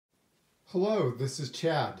Hello, this is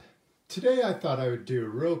Chad. Today I thought I would do a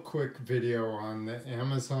real quick video on the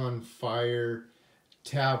Amazon Fire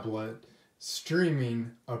tablet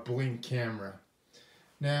streaming a Blink camera.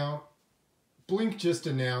 Now, Blink just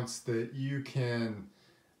announced that you can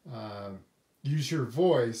use your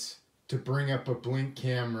voice to bring up a Blink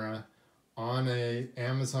camera on a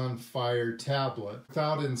Amazon Fire tablet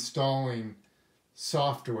without installing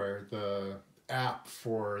software, the app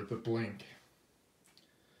for the Blink.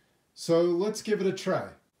 So let's give it a try.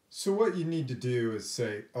 So what you need to do is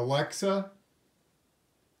say, Alexa,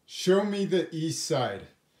 show me the east side.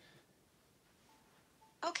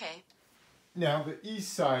 Okay. Now the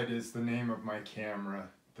east side is the name of my camera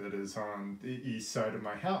that is on the east side of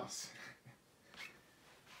my house.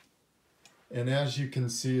 And as you can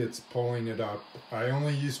see, it's pulling it up. I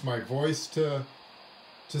only used my voice to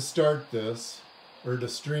start this, or to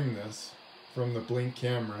stream this from the Blink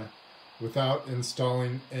camera, without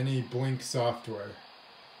installing any Blink software.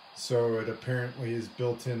 So it apparently is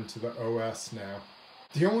built into the OS now.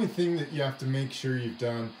 The only thing that you have to make sure you've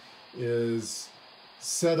done is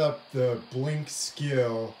set up the Blink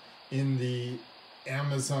skill in the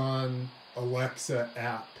Amazon Alexa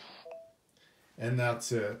app. And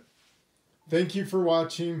that's it. Thank you for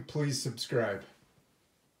watching. Please subscribe.